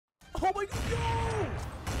Oh my god,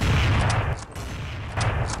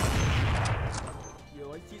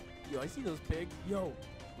 yo, I see those pigs. Yo,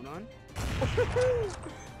 hold on.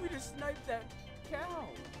 We just sniped that cow.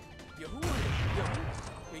 Yo, who won it?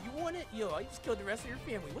 Yo, you want it? Yo, I just killed the rest of your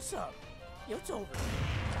family. What's up? Yo, it's over.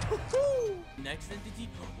 Next entity.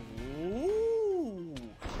 Ooh.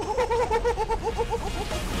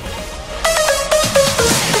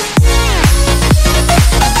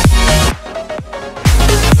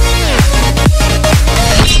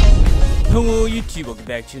 Hello YouTube, welcome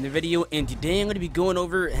back to another video, and today I'm going to be going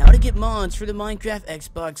over how to get mods for the Minecraft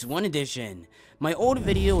Xbox One Edition. My old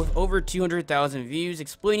video with over 200,000 views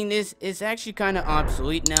explaining this is actually kind of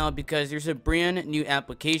obsolete now because there's a brand new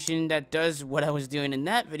application that does what I was doing in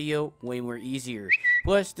that video way more easier.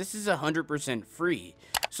 Plus, this is 100% free.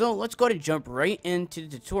 So let's go ahead and jump right into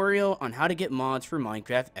the tutorial on how to get mods for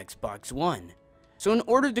Minecraft Xbox One. So in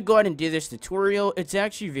order to go ahead and do this tutorial, it's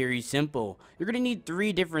actually very simple. You're going to need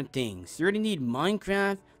three different things. You're going to need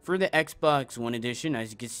Minecraft for the Xbox One Edition,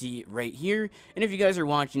 as you can see right here. And if you guys are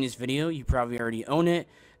watching this video, you probably already own it.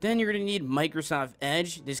 Then you're going to need Microsoft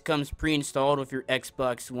Edge. This comes pre-installed with your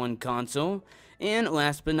Xbox One console. And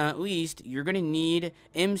last but not least, you're going to need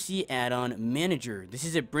MC Add-on Manager. This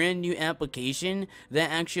is a brand new application that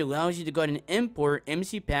actually allows you to go ahead and import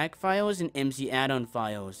MC Pack files and MC Add-on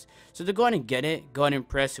files. So to go ahead and get it, go ahead and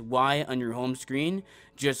press Y on your home screen,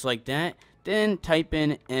 just like that. Then type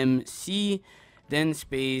in MC, then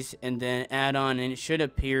space, and then add-on, and it should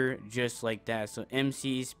appear just like that. So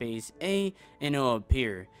MC space A, and it'll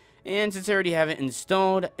appear. And since I already have it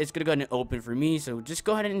installed, it's going to go ahead and open for me. So just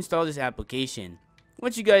go ahead and install this application.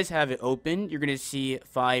 Once you guys have it open, you're going to see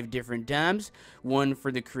 5 different tabs. One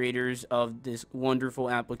for the creators of this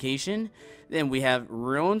wonderful application. Then we have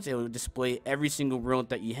worlds. It will display every single world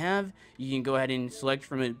that you have. You can go ahead and select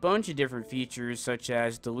from a bunch of different features, such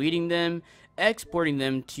as deleting them, exporting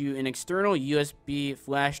them to an external USB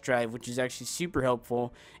flash drive, which is actually super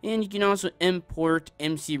helpful. And you can also import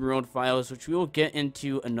MC world files, which we will get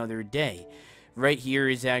into another day. Right here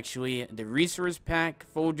is actually the resource pack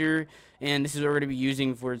folder, and this is what we're going to be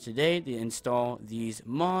using for today to install these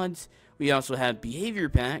mods. We also have behavior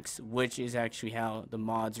packs, which is actually how the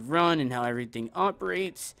mods run and how everything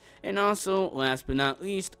operates. And also, last but not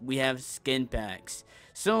least, we have skin packs.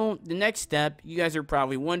 So the next step, you guys are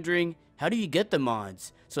probably wondering, how do you get the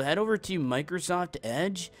mods? So head over to Microsoft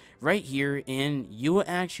Edge right here, and you will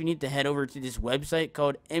actually need to head over to this website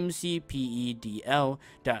called mcpedl.com.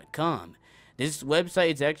 This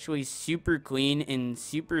website is actually super clean and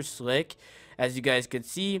super slick, as you guys could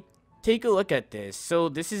see. Take a look at this. So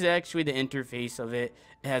this is actually the interface of it.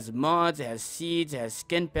 It has mods, it has seeds, it has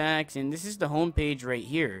skin packs, and this is the home page right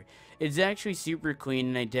here. It's actually super clean,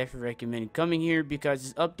 and I definitely recommend coming here because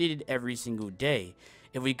it's updated every single day.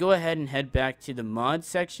 If we go ahead and head back to the mods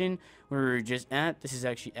section where we were just at, this is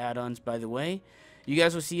actually add-ons, by the way. You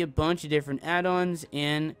guys will see a bunch of different add-ons,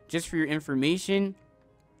 and just for your information,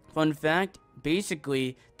 fun fact,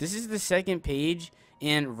 basically, this is the second page,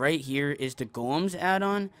 and right here is the Golems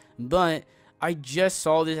add-on, but I just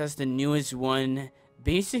saw this as the newest one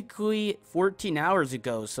basically 14 hours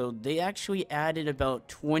ago, so they actually added about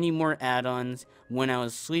 20 more add-ons when I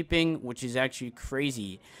was sleeping, which is actually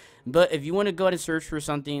crazy. But if you want to go ahead and search for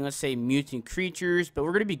something, let's say mutant creatures, but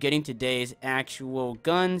we're going to be getting today's actual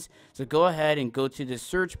guns, so go ahead and go to the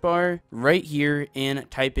search bar right here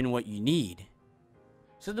and type in what you need.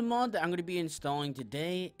 So the mod that I'm going to be installing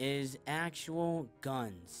today is actual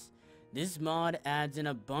guns. This mod adds in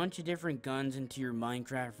a bunch of different guns into your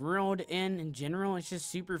Minecraft world, and in general, it's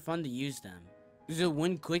just super fun to use them. So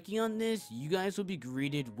when clicking on this, you guys will be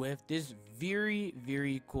greeted with this very,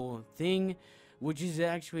 very cool thing, which is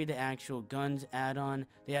actually the actual guns add-on.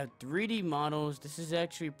 They have 3D models. This is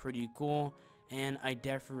actually pretty cool, and I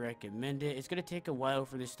definitely recommend it. It's going to take a while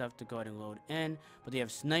for this stuff to go ahead and load in, but they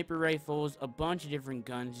have sniper rifles, a bunch of different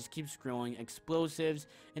guns, just keep scrolling, explosives,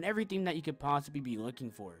 and everything that you could possibly be looking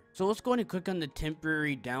for. So let's go ahead and click on the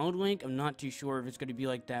temporary download link. I'm not too sure if it's going to be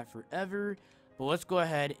like that forever, but let's go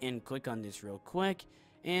ahead and click on this real quick.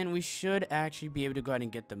 And we should actually be able to go ahead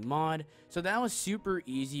and get the mod. So that was super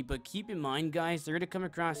easy, but keep in mind, guys, they're going to come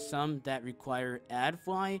across some that require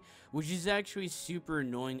AdFly, which is actually super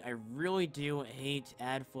annoying. I really do hate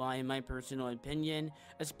AdFly in my personal opinion,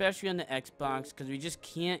 especially on the Xbox, because we just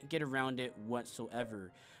can't get around it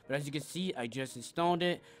whatsoever. But as you can see, I just installed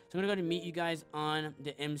it. So I'm going to go ahead and meet you guys on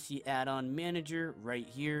the MC Add-on Manager right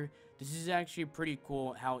here. This is actually pretty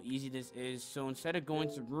cool how easy this is. So instead of going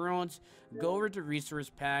to worlds, go over to resource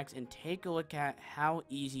packs and take a look at how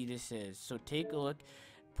easy this is. So take a look.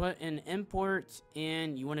 put in imports,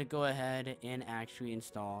 and you want to go ahead and actually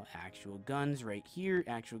install actual guns right here,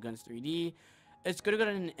 actual guns 3D. It's going to go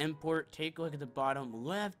to an import. Take a look at the bottom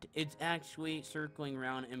left. It's actually circling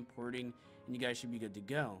around importing, and you guys should be good to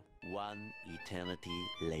go. One eternity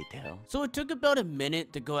later. So it took about a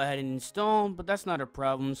minute to go ahead and install, but that's not a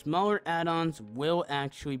problem. Smaller add-ons will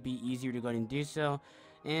actually be easier to go ahead and do so.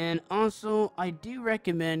 And also, I do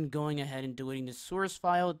recommend going ahead and deleting the source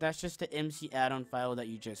file. That's just the MC add-on file that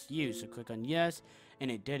you just used. So click on yes,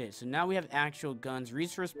 and it did it. So now we have actual guns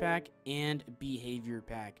resource pack and behavior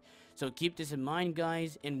pack. So keep this in mind,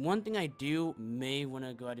 guys. And one thing I may want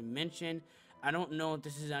to go ahead and mention, I don't know if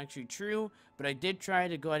this is actually true, but I did try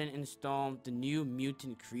to go ahead and install the new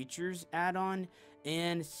mutant creatures add-on,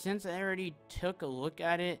 and since I already took a look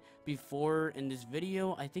at it before in this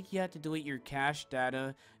video, I think you have to delete your cache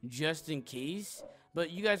data just in case,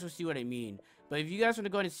 but you guys will see what I mean. But if you guys want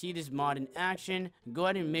to go ahead and see this mod in action, go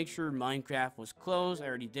ahead and make sure Minecraft was closed. I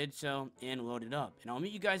already did so, and load it up, and I'll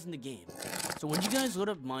meet you guys in the game. So when you guys load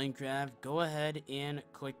up Minecraft, go ahead and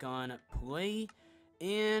click on play,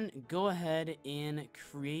 and go ahead and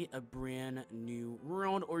create a brand new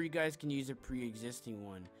world, or you guys can use a pre-existing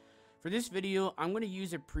one. For this video, I'm going to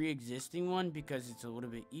use a pre-existing one because it's a little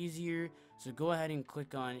bit easier. So go ahead and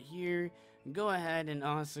click on here. Go ahead and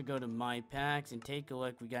also go to my packs and take a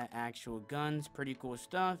look. We got actual guns, pretty cool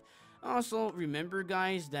stuff. Also, remember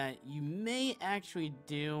guys that you may actually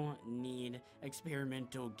do need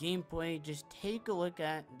experimental gameplay. Just take a look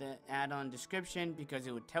at the add-on description because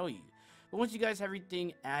it would tell you. But once you guys have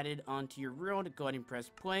everything added onto your world, go ahead and press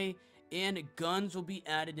play, and guns will be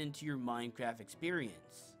added into your Minecraft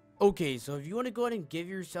experience. Okay, so if you want to go ahead and give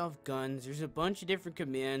yourself guns, there's a bunch of different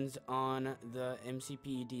commands on the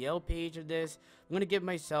MCPEDL page of this. I'm going to give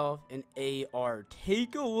myself an AR.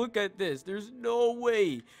 Take a look at this. There's no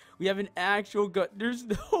way we have an actual gun. There's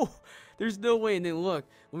no way. And then look,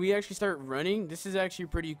 when we actually start running, this is actually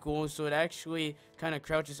pretty cool. So it actually kind of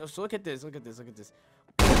crouches. Oh, so look at this. Look at this. Look at this.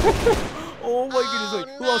 Oh my goodness.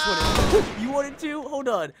 Wait, who else wanted it? You wanted to? Hold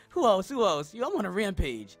on. Who else? Who else? Yo, I'm on a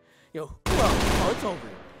rampage. Yo, who else? Oh, it's over.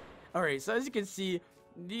 Alright, so as you can see,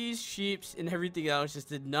 these sheeps and everything else just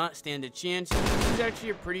did not stand a chance. This is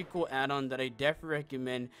actually a pretty cool add-on that I definitely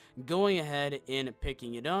recommend going ahead and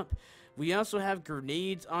picking it up. We also have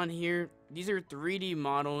grenades on here. These are 3D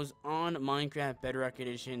models on Minecraft Bedrock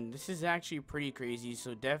Edition. This is actually pretty crazy,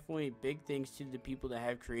 so definitely big thanks to the people that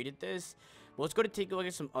have created this. Well, let's go to take a look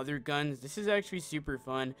at some other guns. This is actually super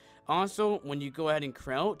fun. Also, when you go ahead and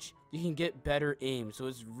crouch, you can get better aim. So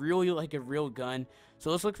it's really like a real gun.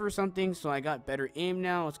 So let's look for something. So I got better aim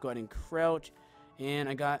now. Let's go ahead and crouch. And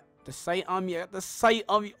I got the sight on me. I got the sight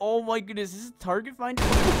on me. Oh my goodness. This is target finder.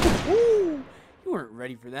 You weren't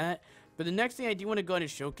ready for that. But the next thing I do want to go ahead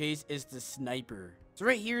and showcase is the sniper. So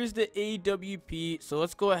right here is the AWP. So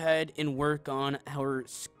let's go ahead and work on our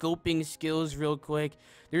scoping skills real quick.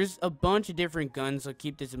 There's a bunch of different guns, so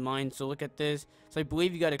keep this in mind. So look at this. So I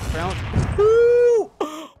believe you got to crouch. Ooh!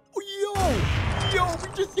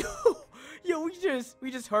 We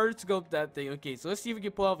just hard scoped that thing. Okay, so let's see if we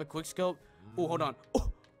can pull off a quick scope. Oh, hold on.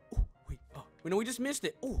 Wait, no, we just missed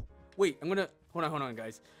it. Oh, wait, hold on,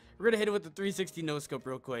 guys. We're gonna hit it with the 360 no scope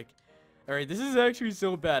real quick. All right, this is actually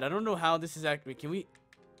so bad. I don't know how this is actually. Can we?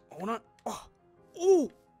 Hold on.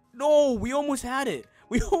 Oh, no, we almost had it.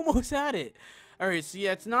 All right, so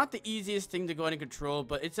yeah, it's not the easiest thing to go ahead and control,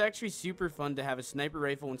 but it's actually super fun to have a sniper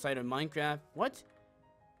rifle inside of Minecraft. What?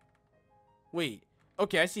 Wait.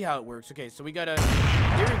 Okay, I see how it works. Okay, so we gotta.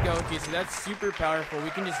 There we go. Okay, so that's super powerful. We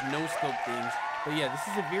can just no scope things. But yeah, this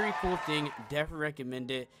is a very cool thing. Definitely recommend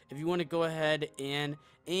it. If you want to go ahead and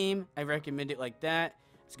aim, I recommend it like that.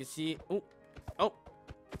 As you can see. Oh.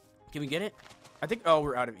 Can we get it? I think. Oh,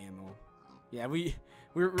 we're out of ammo. Yeah, we're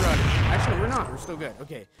out of ammo. Actually, we're not. We're still good.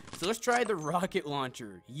 Okay, so let's try the rocket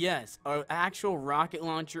launcher. Yes, our actual rocket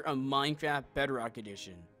launcher on Minecraft Bedrock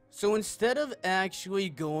Edition. So instead of actually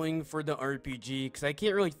going for the RPG, because I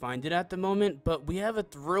can't really find it at the moment, but we have a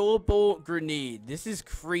throwable grenade. This is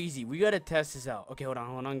crazy. We got to test this out. Okay, hold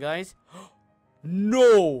on, guys.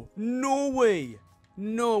 No way.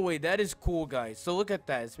 That is cool, guys. So look at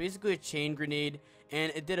that. It's basically a chain grenade,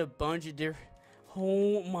 and it did a bunch of different...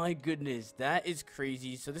 Oh my goodness, that is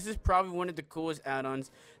crazy. So this is probably one of the coolest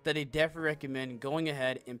add-ons that I definitely recommend going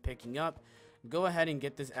ahead and picking up. Go ahead and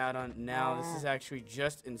get this add-on now. This is actually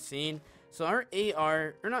just insane. So our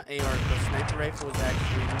AR, or not AR, but sniper rifle is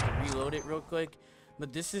actually, we can reload it real quick.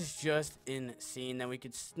 But this is just insane that we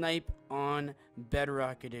could snipe on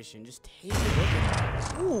Bedrock Edition. Just take a look at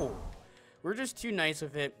that. Ooh. We're just too nice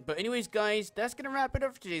with it. But anyways, guys, that's gonna wrap it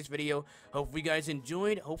up for today's video. Hopefully you guys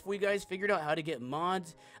enjoyed. Hopefully you guys figured out how to get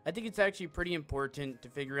mods. I think it's actually pretty important to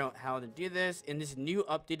figure out how to do this, and this new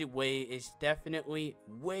updated way is definitely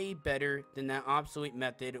way better than that obsolete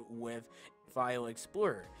method with File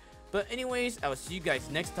Explorer. But anyways, I will see you guys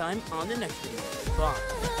next time on the next video.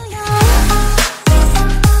 Bye.